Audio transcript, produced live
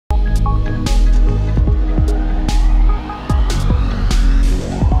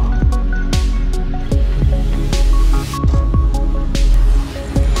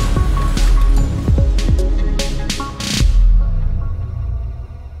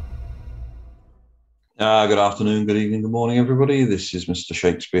Good afternoon, good evening, good morning, everybody. This is Mr.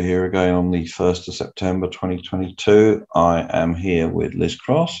 Shakespeare here again on the 1st of September 2022. I am here with Liz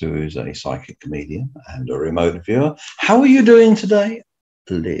Cross, who is a psychic comedian and a remote viewer. How are you doing today,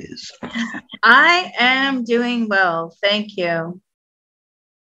 Liz? I am doing well, thank you.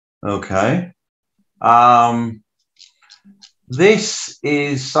 Okay. This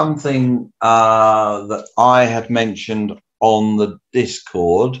is something that I had mentioned on the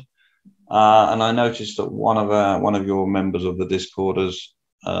Discord. And I noticed that one of your members of the Discord has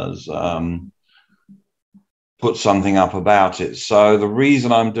put something up about it. So the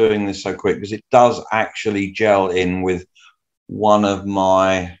reason I'm doing this so quick is it does actually gel in with one of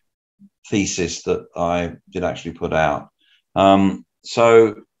my thesis that I did actually put out.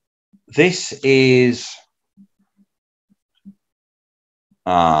 So this is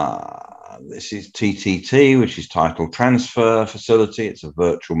TTT, which is Title Transfer Facility. It's a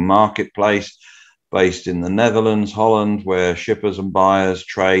virtual marketplace based in the Netherlands, Holland, where shippers and buyers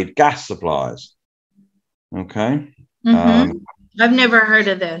trade gas supplies. Okay. Mm-hmm. I've never heard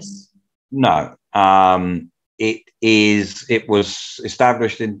of this. No. It was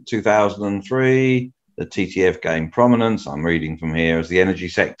established in 2003. The TTF gained prominence, I'm reading from here, as the energy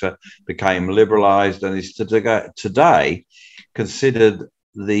sector became liberalized and is today considered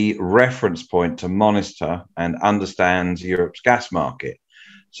the reference point to monitor and understand Europe's gas market.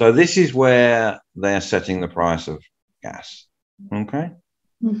 So this is where they're setting the price of gas, okay?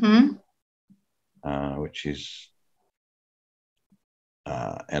 Mm-hmm. Which is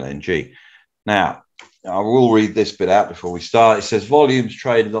LNG. Now, I will read this bit out before we start. It says, volumes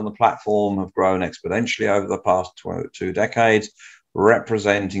traded on the platform have grown exponentially over the past 2 decades,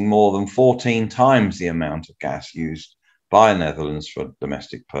 representing more than 14 times the amount of gas used by Netherlands for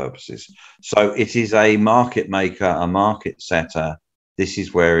domestic purposes. So it is a market maker, a market setter. This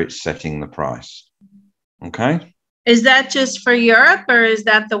is where it's setting the price. Okay. Is that just for Europe or is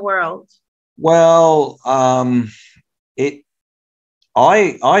that the world? Well, I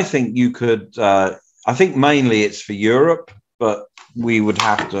think you could. I think mainly it's for Europe, but we would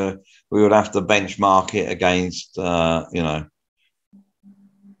have to benchmark it against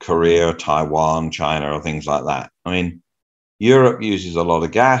Korea, Taiwan, China, or things like that. I mean, Europe uses a lot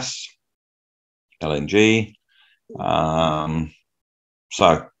of gas, LNG.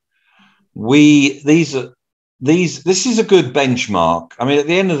 So this is a good benchmark. I mean, at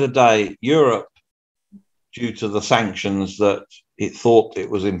the end of the day, Europe, due to the sanctions that it thought it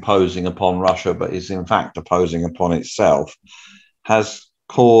was imposing upon Russia, but is in fact imposing upon itself, has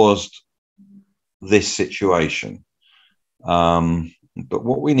caused this situation. But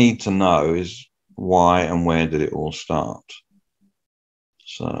what we need to know is why and where did it all start?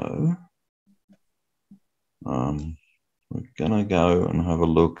 So we're going to go and have a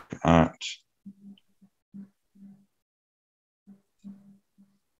look at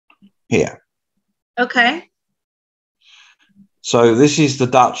here. Okay. So this is the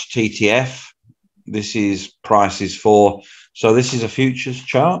Dutch TTF. This is prices for, so this is a futures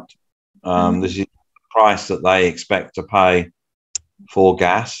chart. This is the price that they expect to pay for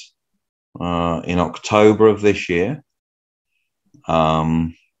gas in October of this year.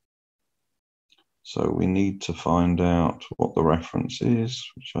 So we need to find out what the reference is,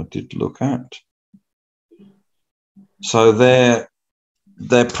 which I did look at. So they're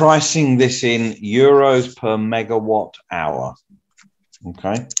pricing this in euros per megawatt hour.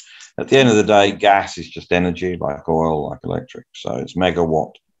 Okay. At the end of the day, gas is just energy, like oil, like electric. So it's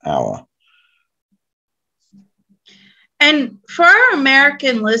megawatt hour. And for our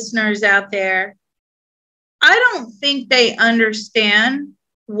American listeners out there, I don't think they understand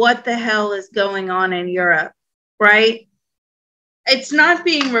what the hell is going on in Europe, right? It's not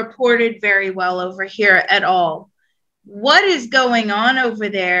being reported very well over here at all. What is going on over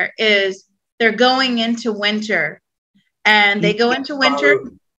there is they're going into winter, and they go into winter.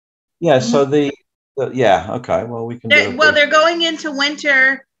 Yeah. So okay. Well, we can. They're going into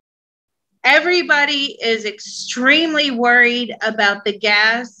winter. Everybody is extremely worried about the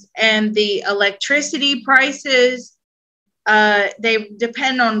gas and the electricity prices. They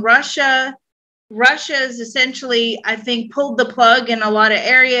depend on Russia. Russia is essentially, I think, pulled the plug in a lot of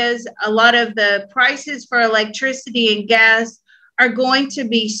areas. A lot of the prices for electricity and gas are going to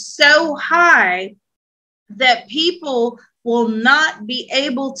be so high that people will not be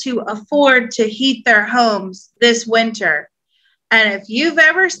able to afford to heat their homes this winter. And if you've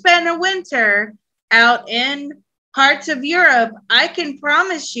ever spent a winter out in parts of Europe, I can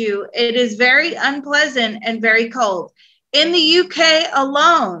promise you it is very unpleasant and very cold. In the UK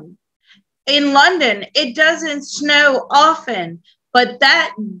alone, in London, it doesn't snow often, but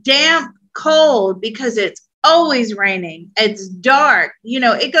that damp cold, because it's always raining, it's dark.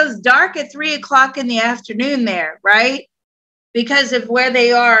 It goes dark at 3 o'clock in the afternoon there, right? Because of where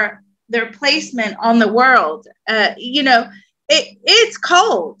they are, their placement on the world. It's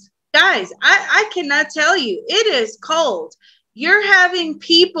cold. Guys, I cannot tell you, it is cold. You're having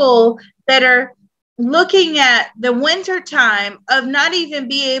people that are looking at the winter time of not even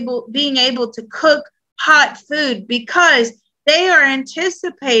being able to cook hot food because they are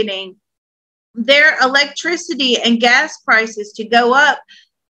anticipating their electricity and gas prices to go up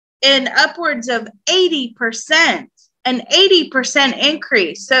in upwards of 80%, an 80%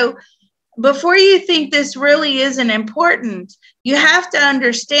 increase. So before you think this really isn't important, you have to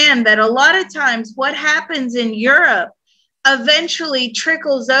understand that a lot of times what happens in Europe eventually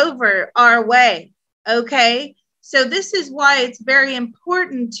trickles over our way. Okay. So this is why it's very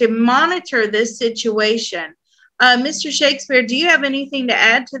important to monitor this situation. Mr. Shakespeare, do you have anything to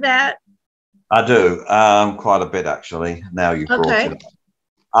add to that? I do, quite a bit actually. Now you've brought it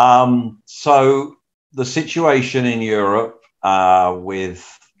up. So the situation in Europe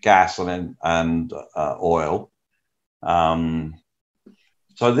with gas and oil.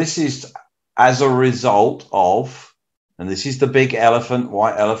 So this is as a result of, and this is the big elephant,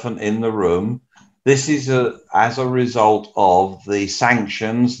 white elephant in the room. This is as a result of the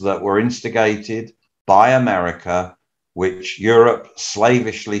sanctions that were instigated by America, which Europe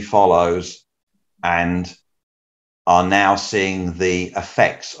slavishly follows, and are now seeing the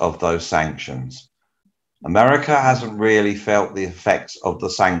effects of those sanctions. America hasn't really felt the effects of the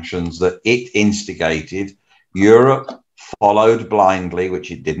sanctions that it instigated. Europe followed blindly, which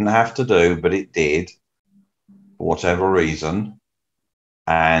it didn't have to do, but it did for whatever reason.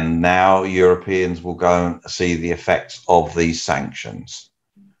 And now Europeans will go and see the effects of these sanctions.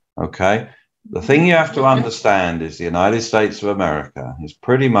 Okay? The thing you have to understand is the United States of America is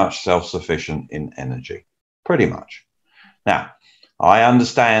pretty much self-sufficient in energy. Pretty much. Now, I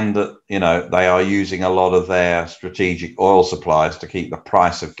understand that, they are using a lot of their strategic oil supplies to keep the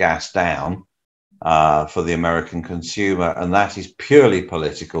price of gas down for the American consumer. And that is purely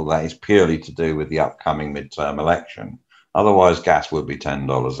political. That is purely to do with the upcoming midterm election. Otherwise, gas would be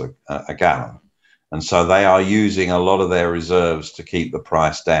 $10 a gallon. And so they are using a lot of their reserves to keep the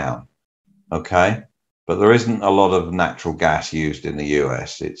price down. Okay. But there isn't a lot of natural gas used in the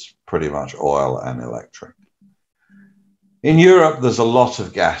US. It's pretty much oil and electric. In Europe, there's a lot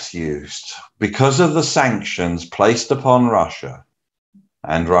of gas used. Because of the sanctions placed upon Russia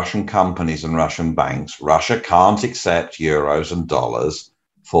and Russian companies and Russian banks, Russia can't accept euros and dollars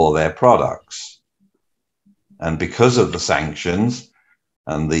for their products. And because of the sanctions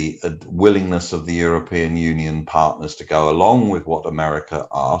and the willingness of the European Union partners to go along with what America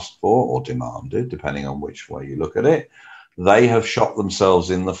asked for or demanded, depending on which way you look at it, they have shot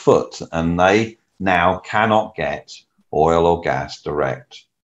themselves in the foot, and they now cannot get oil or gas direct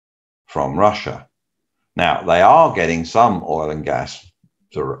from Russia. Now, they are getting some oil and gas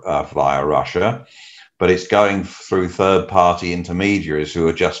via Russia, but it's going through third-party intermediaries who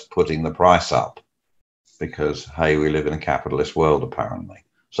are just putting the price up because, hey, we live in a capitalist world, apparently.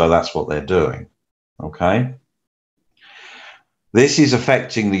 So that's what they're doing, okay? This is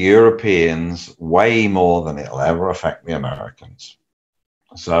affecting the Europeans way more than it'll ever affect the Americans.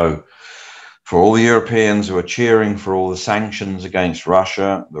 So for all the Europeans who are cheering for all the sanctions against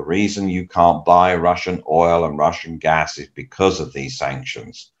Russia, the reason you can't buy Russian oil and Russian gas is because of these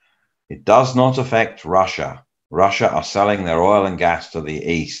sanctions. It does not affect Russia. Russia are selling their oil and gas to the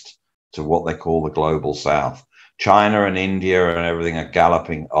east, to what they call the global south. China and India and everything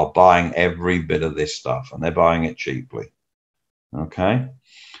are buying every bit of this stuff, and they're buying it cheaply. Okay?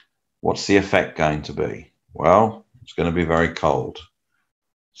 What's the effect going to be? Well, it's going to be very cold.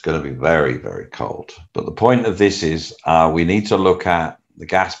 It's going to be very, very cold. But the point of this is we need to look at the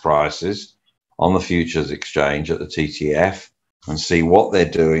gas prices on the futures exchange at the TTF and see what they're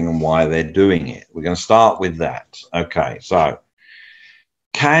doing and why they're doing it. We're going to start with that. Okay, so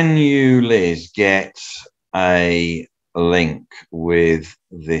can you, Liz, get a link with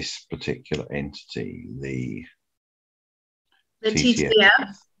this particular entity, the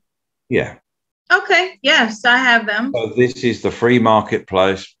TTF? Yeah. Okay, yes, I have them. So this is the free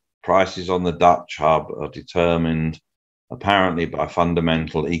marketplace. Prices on the Dutch hub are determined apparently by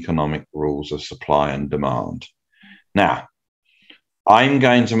fundamental economic rules of supply and demand. Now, I'm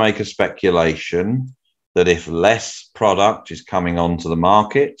going to make a speculation that if less product is coming onto the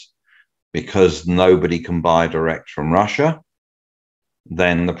market because nobody can buy direct from Russia,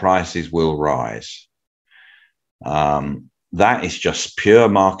 then the prices will rise. That is just pure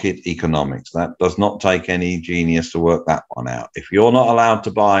market economics. That does not take any genius to work that one out. If you're not allowed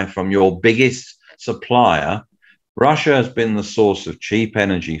to buy from your biggest supplier, Russia has been the source of cheap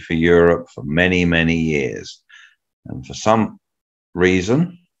energy for Europe for many, many years. And for some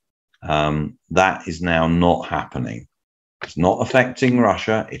reason, that is now not happening. It's not affecting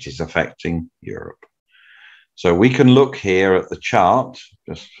Russia. It is affecting Europe. So we can look here at the chart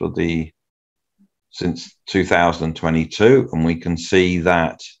just for the since 2022, and we can see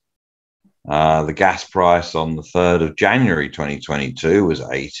that the gas price on the 3rd of January 2022 was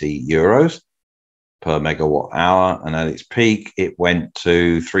 80 euros per megawatt hour, and at its peak it went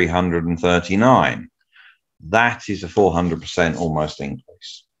to 339. That is a 400% almost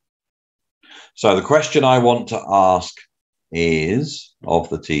increase. So the question I want to ask is, of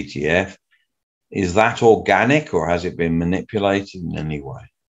the TTF, is that organic or has it been manipulated in any way?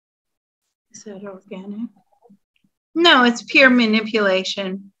 Is that organic? No, it's pure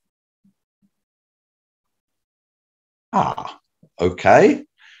manipulation. Ah, okay.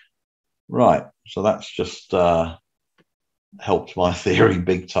 Right. So that's just helped my theory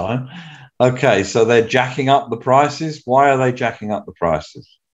big time. Okay, so they're jacking up the prices. Why are they jacking up the prices?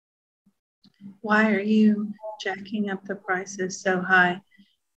 Why are you jacking up the prices so high?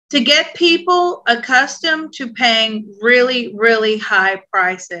 To get people accustomed to paying really, really high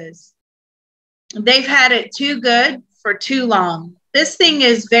prices. They've had it too good for too long. This thing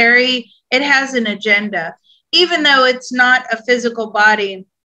is it has an agenda. Even though it's not a physical body,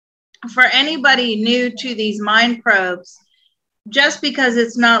 for anybody new to these mind probes, just because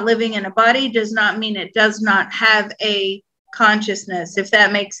it's not living in a body does not mean it does not have a consciousness, if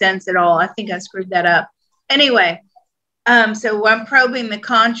that makes sense at all. I think I screwed that up. Anyway, so I'm probing the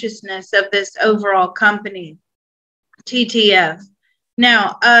consciousness of this overall company, TTF.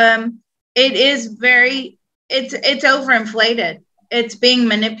 Now, it is it's overinflated. It's being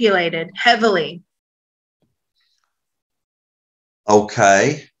manipulated heavily.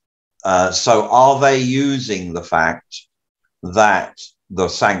 Okay. So are they using the fact that the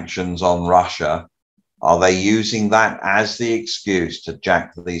sanctions on Russia, are they using that as the excuse to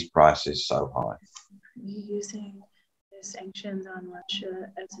jack these prices so high? Using the sanctions on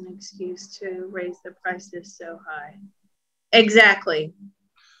Russia as an excuse to raise the prices so high. Exactly.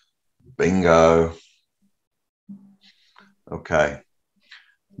 Bingo. Okay.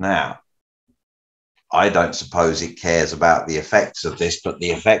 Now, I don't suppose it cares about the effects of this, but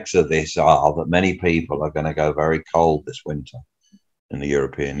the effects of this are that many people are going to go very cold this winter in the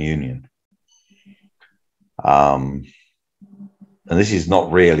European Union. And this is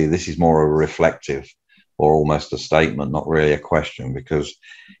not really, this is more a reflective or almost a statement, not really a question, because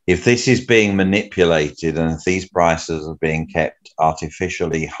if this is being manipulated and if these prices are being kept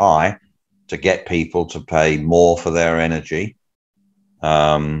artificially high to get people to pay more for their energy,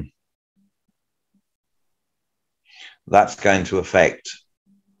 that's going to affect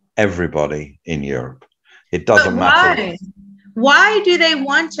everybody in Europe. It doesn't matter. Why do they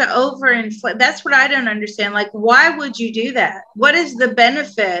want to overinflate? That's what I don't understand. Like, why would you do that? What is the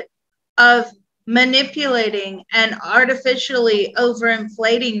benefit of manipulating and artificially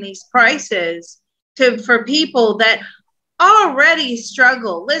overinflating these prices for people that already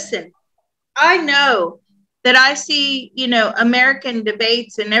struggle? Listen, I know that I see, American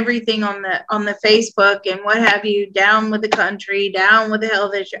debates and everything on the Facebook and what have you, down with the country, down with the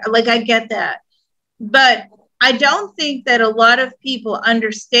health issue. Like, I get that. But I don't think that a lot of people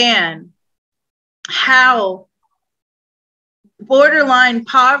understand how borderline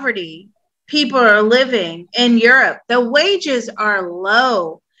poverty people are living in Europe. The wages are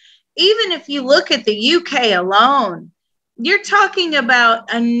low. Even if you look at the UK alone, you're talking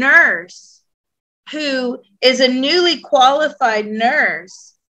about a nurse who is a newly qualified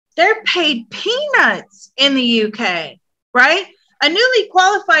nurse. They're paid peanuts in the UK, right? A newly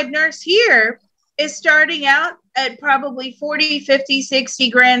qualified nurse here is starting out at probably 40, 50, 60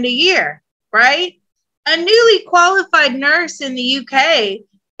 grand a year, right? A newly qualified nurse in the UK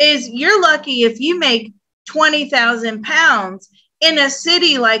you're lucky if you make 20,000 pounds in a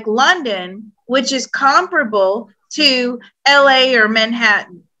city like London, which is comparable to LA or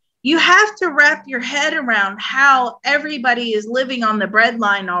Manhattan. You have to wrap your head around how everybody is living on the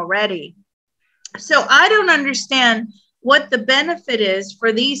breadline already. So I don't understand what the benefit is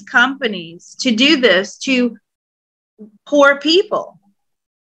for these companies to do this to poor people.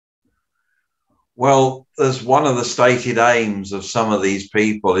 Well, there's one of the stated aims of some of these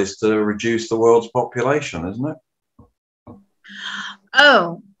people is to reduce the world's population, isn't it?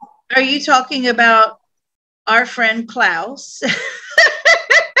 Oh, are you talking about our friend Klaus?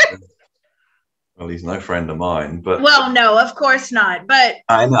 Well, he's no friend of mine, but Well, no, of course not. But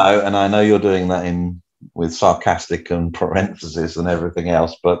I know, and I know you're doing that in with sarcastic and parentheses and everything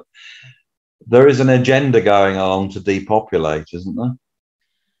else, but there is an agenda going along to depopulate, isn't there?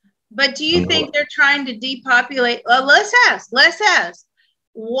 But do you think they're trying to depopulate? Well, let's ask,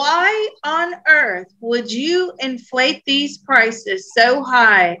 why on earth would you inflate these prices so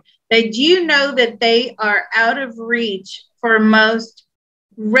high that you know that they are out of reach for most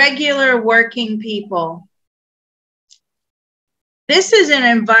regular working people? This is an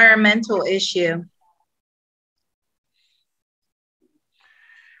environmental issue.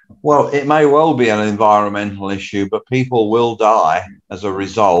 Well, it may well be an environmental issue, but people will die as a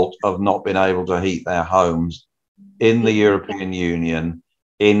result of not being able to heat their homes in the European Union,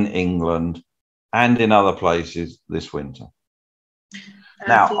 in England, and in other places this winter.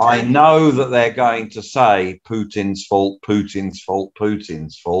 Now, I know that they're going to say Putin's fault, Putin's fault,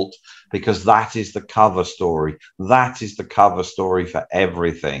 Putin's fault, because that is the cover story. That is the cover story for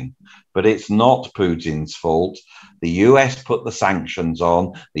everything. But it's not Putin's fault. The US put the sanctions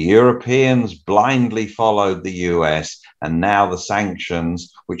on. The Europeans blindly followed the US. And now the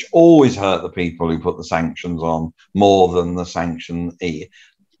sanctions, which always hurt the people who put the sanctions on more than the sanction.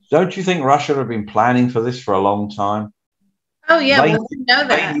 Don't you think Russia had been planning for this for a long time? Oh, yeah, we know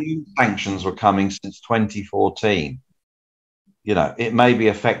that. They knew sanctions were coming since 2014. You know, it maybe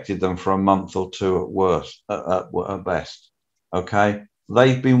affected them for a month or two at worst, at best. Okay?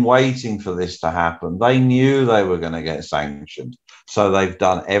 They've been waiting for this to happen. They knew they were going to get sanctioned. So they've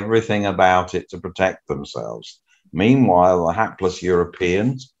done everything about it to protect themselves. Meanwhile, the hapless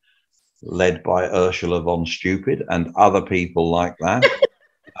Europeans, led by Ursula von Stupid and other people like that,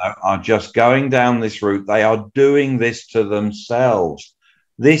 are just going down this route. They are doing this to themselves.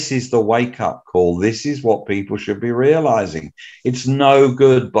 This is the wake-up call. This is what people should be realizing. It's no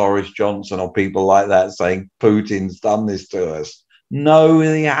good Boris Johnson or people like that saying Putin's done this to us. No,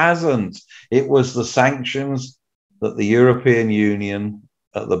 he hasn't. It was the sanctions that the European Union,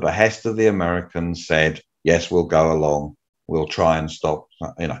 at the behest of the Americans, said, yes, we'll go along. We'll try and stop.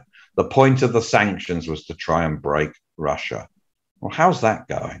 You know, the point of the sanctions was to try and break Russia. Well, how's that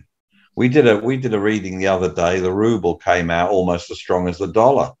going? We did a reading the other day. The ruble came out almost as strong as the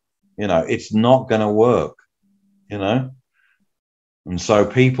dollar. You know, it's not going to work, you know. And so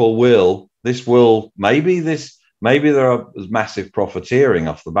people maybe there are massive profiteering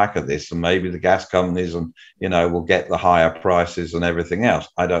off the back of this, and maybe the gas companies and, you know, will get the higher prices and everything else.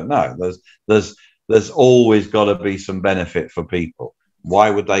 I don't know. There's always got to be some benefit for people. Why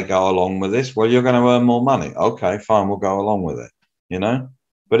would they go along with this? Well, you're going to earn more money. Okay, fine, we'll go along with it. You know,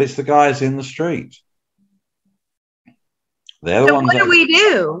 but it's the guys in the street. They're the ones. What do we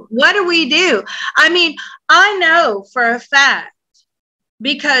do? What do we do? I mean, I know for a fact,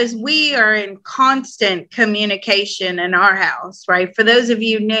 because we are in constant communication in our house, right? For those of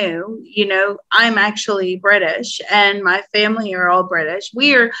you new, you know, I'm actually British and my family are all British.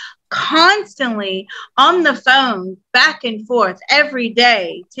 We are constantly on the phone back and forth every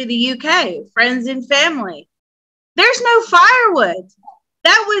day to the UK, friends and family. There's no firewood.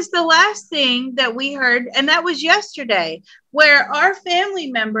 That was the last thing that we heard. And that was yesterday, where our family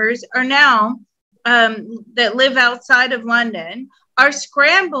members are now, that live outside of London, are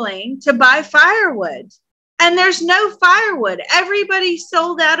scrambling to buy firewood. And there's no firewood. Everybody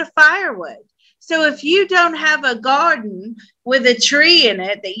sold out of firewood. So if you don't have a garden with a tree in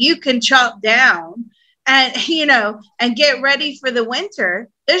it that you can chop down and, you know, and get ready for the winter,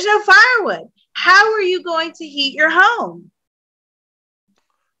 there's no firewood. How are you going to heat your home?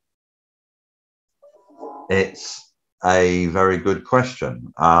 It's a very good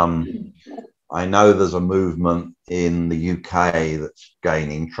question. I know there's a movement in the UK that's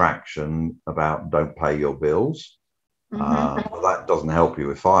gaining traction about don't pay your bills. Well, that doesn't help you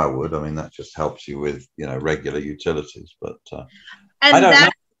with firewood. I mean, that just helps you with, you know, regular utilities. But I don't know.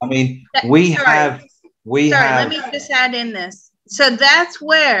 I mean, let me just add in this. So that's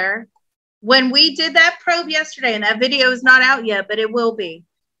where, when we did that probe yesterday, and that video is not out yet, but it will be.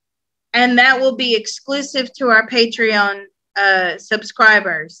 And that will be exclusive to our Patreon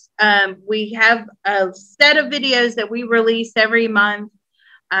subscribers. We have a set of videos that we release every month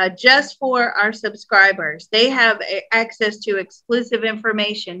just for our subscribers. They have access to exclusive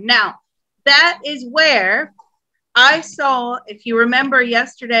information. Now, that is where I saw, if you remember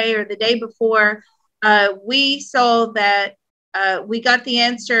yesterday or the day before, we saw that we got the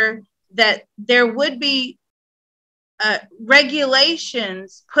answer that there would be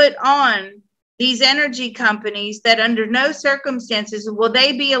regulations put on these energy companies that under no circumstances will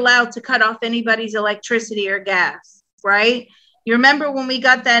they be allowed to cut off anybody's electricity or gas, right? You remember when we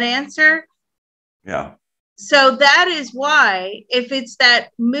got that answer? Yeah. So that is why, if it's that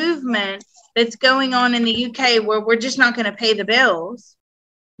movement that's going on in the UK where we're just not going to pay the bills,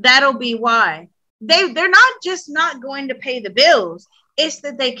 that'll be why. They're not just not going to pay the bills. It's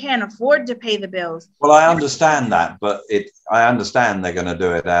that they can't afford to pay the bills. Well, I understand that, but I understand they're going to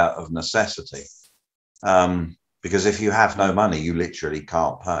do it out of necessity. Because if you have no money, you literally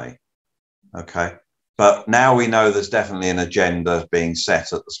can't pay. Okay. But now we know there's definitely an agenda being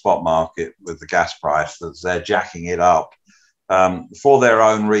set at the spot market with the gas price, that they're jacking it up for their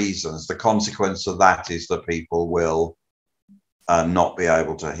own reasons. The consequence of that is that people will not be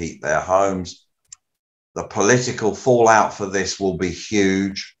able to heat their homes. The political fallout for this will be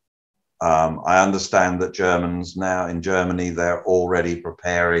huge. I understand that Germans now in Germany, they're already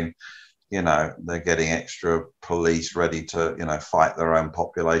preparing, they're getting extra police ready to, fight their own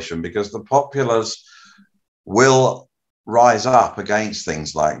population, because the populace will rise up against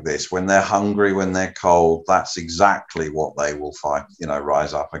things like this. When they're hungry, when they're cold, that's exactly what they will fight,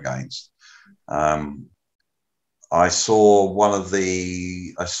 rise up against. I saw I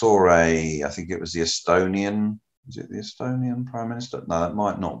think it was the Estonian, is it the Estonian Prime Minister? No, that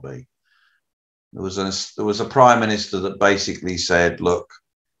might not be. There was a Prime Minister that basically said, look,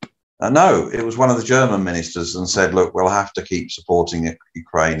 no, it was one of the German ministers, and said, look, we'll have to keep supporting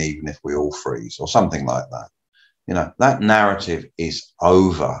Ukraine even if we all freeze, or something like that. That narrative is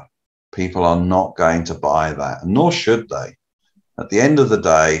over. People are not going to buy that, nor should they. At the end of the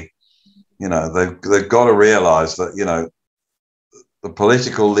day, they've got to realize that, the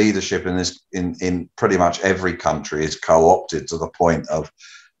political leadership in pretty much every country is co-opted to the point of,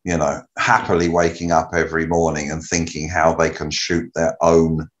 happily waking up every morning and thinking how they can shoot their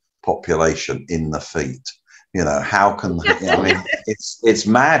own population in the feet. How can they, it's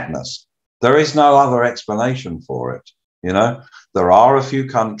madness. There is no other explanation for it. There are a few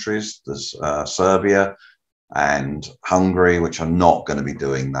countries, there's Serbia and Hungary, which are not going to be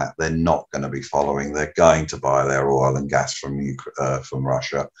doing that. They're not going to be following. They're going to buy their oil and gas from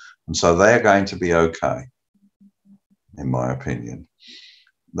Russia. And so they're going to be okay, in my opinion.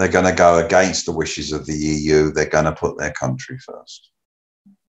 They're going to go against the wishes of the EU. They're going to put their country first.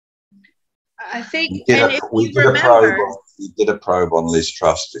 I think we did a probe on Liz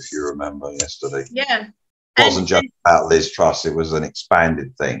Truss, if you remember, yesterday. Yeah. It wasn't just about Liz Truss, it was an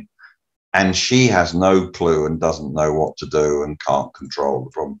expanded thing. And she has no clue and doesn't know what to do and can't control the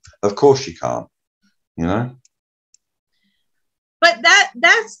problem. Of course she can't, But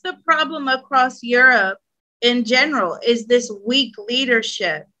that's the problem across Europe in general, is this weak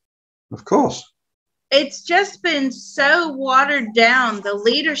leadership. Of course. It's just been so watered down, the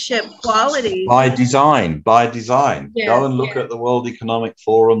leadership quality. By design. Yeah, Go and look at the World Economic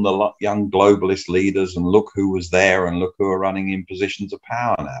Forum, the young globalist leaders, and look who was there and look who are running in positions of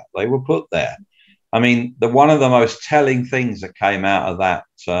power now. They were put there. I mean, one of the most telling things that came out of that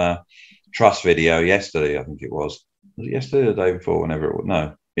Truss video yesterday, I think it was it yesterday or the day before, whenever it was?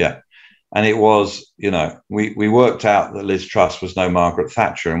 No. Yeah. And it was, we worked out that Liz Truss was no Margaret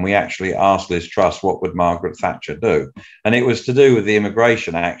Thatcher, and we actually asked Liz Truss, what would Margaret Thatcher do? And it was to do with the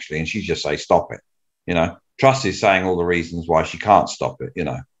immigration, actually, and she'd just say, stop it. Truss is saying all the reasons why she can't stop it,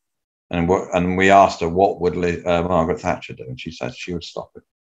 and we asked her, what would Margaret Thatcher do? And she said she would stop it.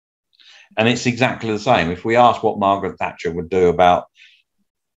 And it's exactly the same. If we asked what Margaret Thatcher would do about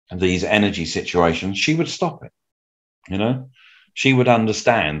these energy situations, she would stop it, She would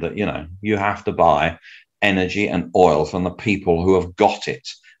understand that, you have to buy energy and oil from the people who have got it.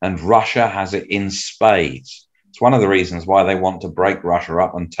 And Russia has it in spades. It's one of the reasons why they want to break Russia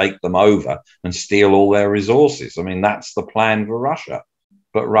up and take them over and steal all their resources. I mean, that's the plan for Russia.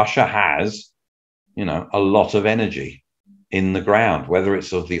 But Russia has, a lot of energy in the ground, whether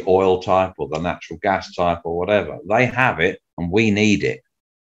it's of the oil type or the natural gas type or whatever. They have it and we need it.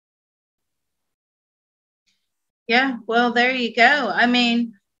 Yeah, well, there you go. I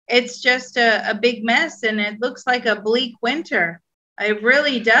mean, it's just a big mess, and it looks like a bleak winter. It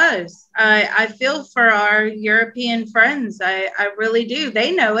really does. I feel for our European friends. I really do.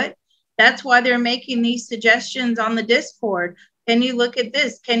 They know it. That's why they're making these suggestions on the Discord. Can you look at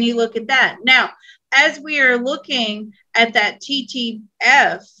this? Can you look at that? Now, as we are looking at that TTF,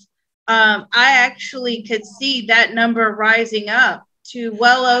 I actually could see that number rising up to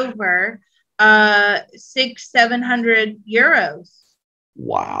well over 600-700 euros.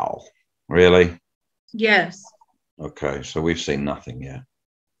 Wow. Really? Yes. Okay, so we've seen nothing yet.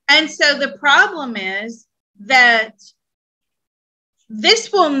 And so the problem is that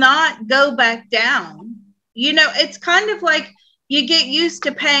this will not go back down. You know, it's kind of like you get used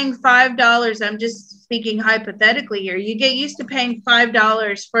to paying $5. I'm just speaking hypothetically here. You get used to paying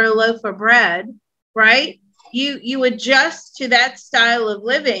 $5 for a loaf of bread, right? You adjust to that style of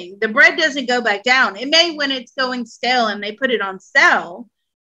living. The bread doesn't go back down. It may when it's going stale and they put it on sale,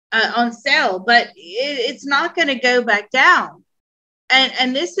 but it's not going to go back down.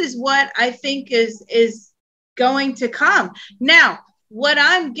 And this is what I think is going to come. Now, what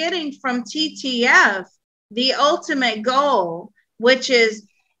I'm getting from TTF, the ultimate goal, which is,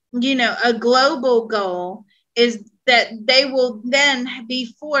 you know, a global goal, is that they will then be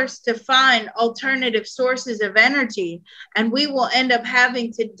forced to find alternative sources of energy, and we will end up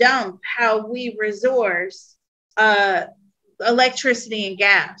having to dump how we resource electricity and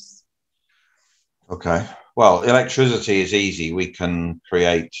gas. Okay. Well, electricity is easy. We can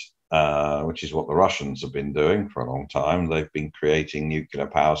create, which is what the Russians have been doing for a long time. They've been creating nuclear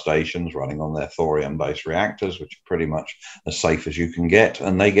power stations running on their thorium-based reactors, which are pretty much as safe as you can get,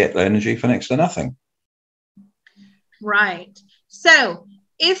 and they get energy for next to nothing. Right. So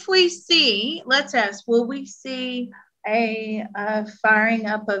if we see, let's ask, will we see a firing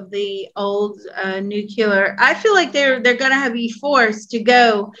up of the old nuclear? I feel like they're going to be forced to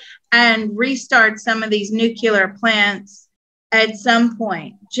go and restart some of these nuclear plants at some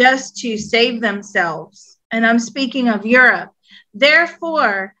point just to save themselves. And I'm speaking of Europe.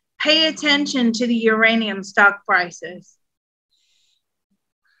 Therefore, pay attention to the uranium stock prices.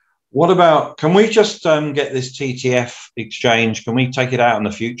 What about, can we just get this TTF exchange? Can we take it out in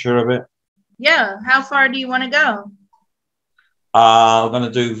the future a bit? Yeah. How far do you want to go? I'm going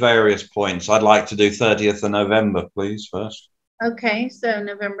to do various points. I'd like to do 30th of November, please, first. Okay. So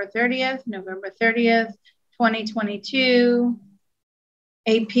November 30th, 2022,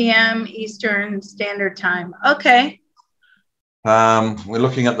 8 p.m. Eastern Standard Time. Okay. We're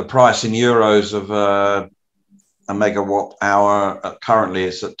looking at the price in euros of a megawatt hour. Currently,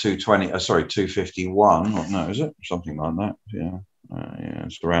 it's at 251. No, is it something like that? Yeah, yeah,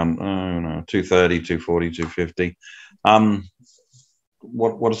 it's around 230, 240, 250.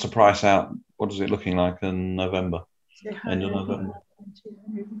 What is the price out? What is it looking like in November? End of November.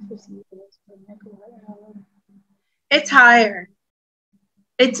 It's higher.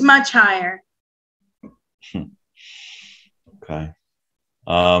 It's much higher. Okay.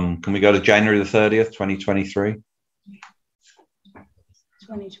 Can we go to January the 30th, 2023?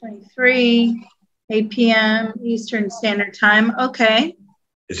 2023, 8 p.m. Eastern Standard Time. Okay.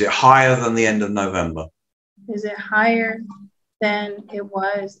 Is it higher than the end of November? Is it higher than it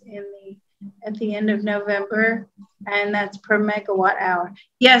was at the end of November? And that's per megawatt hour.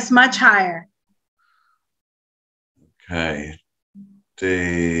 Yes, much higher. Okay.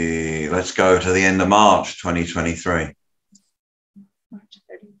 Let's go to the end of March 2023. March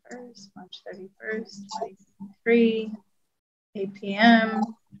 31st, 2023, 8 p.m.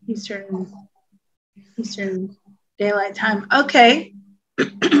 Eastern Daylight Time. Okay.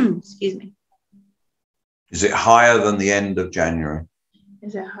 Excuse me. Is it higher than the end of January?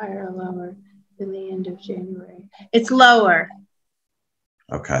 Is it higher or lower than the end of January? It's lower.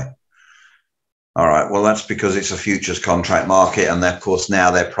 Okay. All right. Well, that's because it's a futures contract market. And of course, now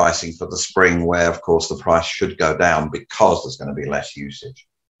they're pricing for the spring where, of course, the price should go down because there's going to be less usage.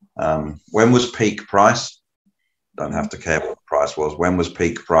 When was peak price? Don't have to care what the price was. When was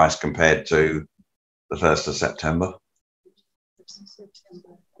peak price compared to the 1st of September? 1st of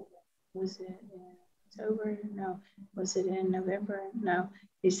September. Was it in October? No. Was it in November? No.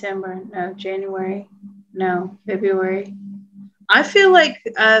 December? No. January? No. February? I feel like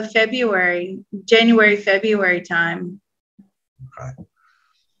January, February time. Okay.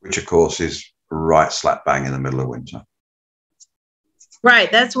 Which, of course, is right slap bang in the middle of winter.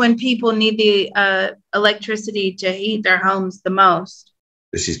 Right. That's when people need the electricity to heat their homes the most.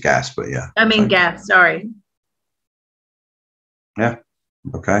 This is gas, but yeah. I mean, gas, sorry. Yeah.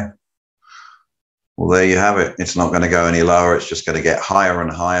 Okay. Well, there you have it. It's not going to go any lower. It's just going to get higher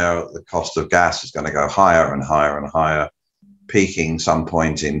and higher. The cost of gas is going to go higher and higher and higher, peaking some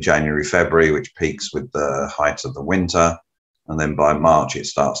point in January, February, which peaks with the height of the winter. And then by March, it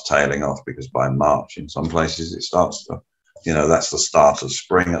starts tailing off because by March, in some places, it starts to, that's the start of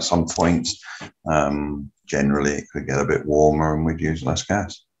spring at some point. Generally, it could get a bit warmer and we'd use less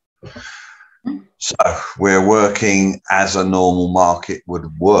gas. So we're working as a normal market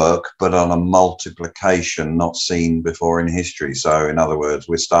would work, but on a multiplication not seen before in history. So in other words,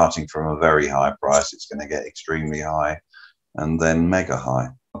 we're starting from a very high price. It's going to get extremely high and then mega high.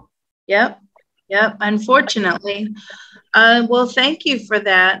 Yep. Yep, unfortunately. Well, thank you for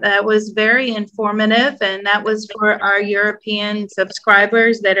that. That was very informative, and that was for our European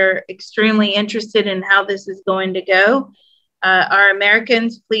subscribers that are extremely interested in how this is going to go. Our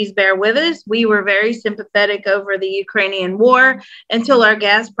Americans, please bear with us. We were very sympathetic over the Ukrainian war until our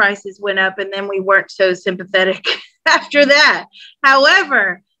gas prices went up, and then we weren't so sympathetic after that.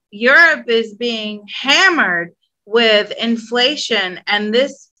 However, Europe is being hammered with inflation and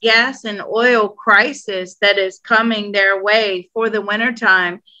this gas and oil crisis that is coming their way for the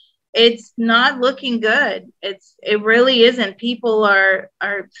wintertime. It's not looking good. It really isn't. People are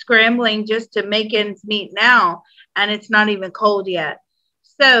scrambling just to make ends meet now, and it's not even cold yet.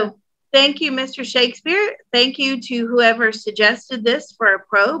 So thank you, Mr. Shakespeare. Thank you to whoever suggested this for a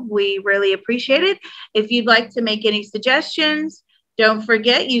probe. We really appreciate it. If you'd like to make any suggestions, don't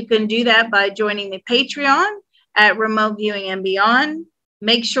forget you can do that by joining the Patreon at Remote Viewing and Beyond.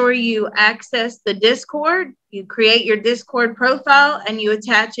 Make sure you access the Discord. You create your Discord profile and you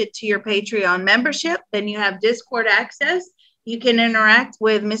attach it to your Patreon membership. Then you have Discord access. You can interact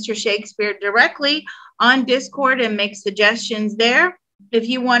with Mr. Shakespeare directly on Discord and make suggestions there. If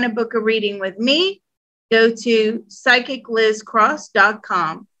you want to book a reading with me, go to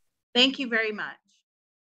psychiclizcross.com. Thank you very much.